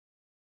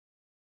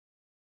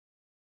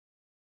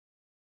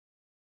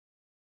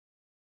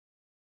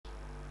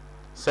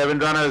7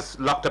 runners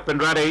locked up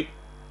and ready.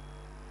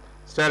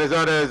 Status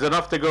order is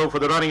enough to go for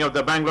the running of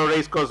the Bangalore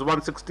Racecourse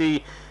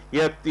 160th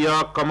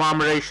year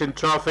commemoration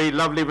trophy.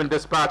 Lovely win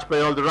dispatch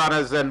by all the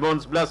runners, and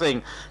Bones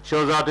Blessing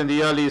shows out in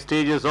the early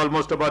stages,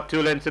 almost about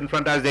 2 lengths in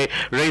front as they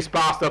race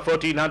past the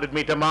 1400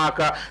 meter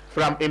marker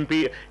from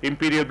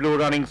Imperial Blue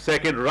running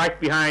second. Right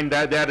behind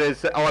there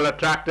is All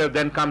Attractive.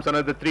 Then comes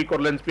another 3/4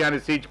 lengths behind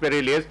is Siege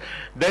Perilous.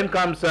 Then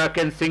comes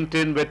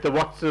Kensington with the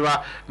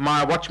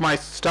Watch My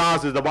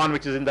Stars is the one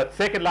which is in that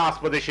second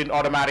last position.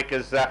 Automatic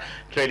is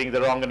trailing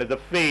the wrong end of the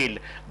field.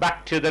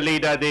 Back to the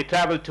leader. They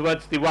travel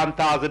towards the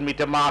 1000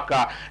 meter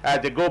marker as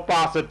they go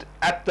past it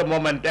at the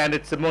moment, and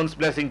it's Simone's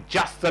Blessing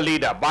just the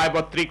leader by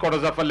about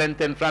 3/4 of a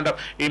length in front of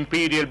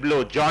Imperial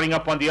Blue. Joining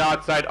up on the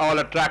outside, All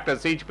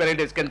Attractors, Siege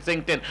Perilous,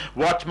 Kensington,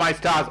 Watch My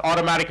Stars,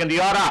 Automatic, and the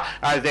Aura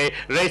as they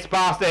race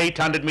past the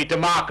 800 meter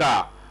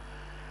marker.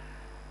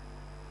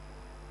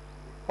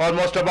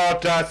 Almost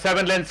about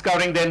 7 lengths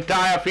covering the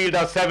entire field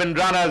of 7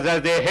 runners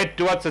as they head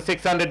towards the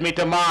 600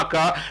 meter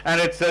marker, and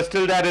it's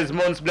still there is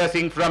Moon's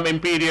Blessing from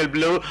Imperial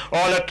Blue.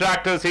 All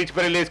Attractors, each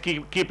Perilous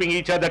keeping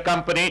each other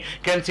company.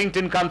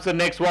 Kensington comes the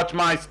next. Watch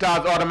My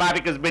Stars,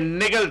 Automatic has been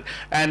niggled,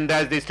 and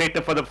as they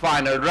straighten for the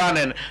final run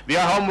in, they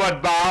are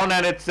homeward bound,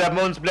 and it's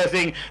Moon's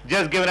Blessing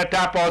just given a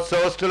tap or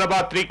so, still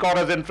about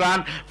 3/4 in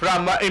front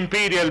from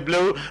Imperial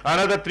Blue.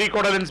 Another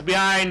 3/4 lengths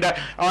behind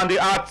on the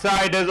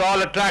outside is All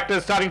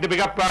Attractors starting to pick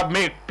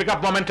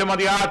up momentum on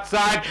the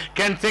outside.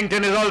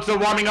 Kensington is also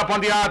warming up on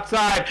the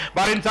outside,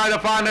 but inside the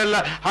final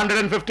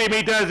 150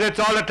 meters, it's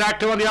All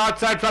Attractive on the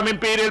outside from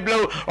Imperial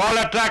Blue. All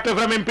Attractive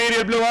from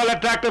Imperial Blue. All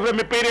Attractive from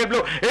Imperial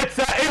Blue. It's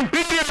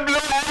Imperial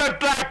Blue, All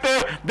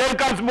Attractive. Then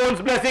comes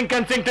Moon's Blessing,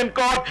 Kensington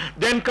caught.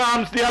 Then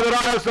comes the other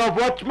runners of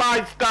Watch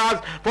My Stars,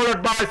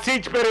 followed by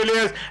Siege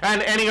Perilous,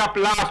 and ending up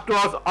last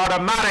was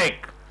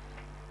Automatic.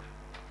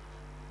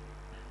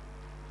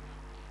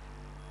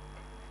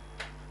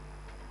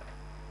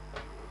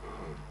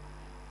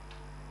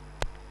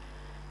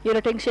 Your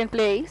attention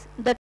please. The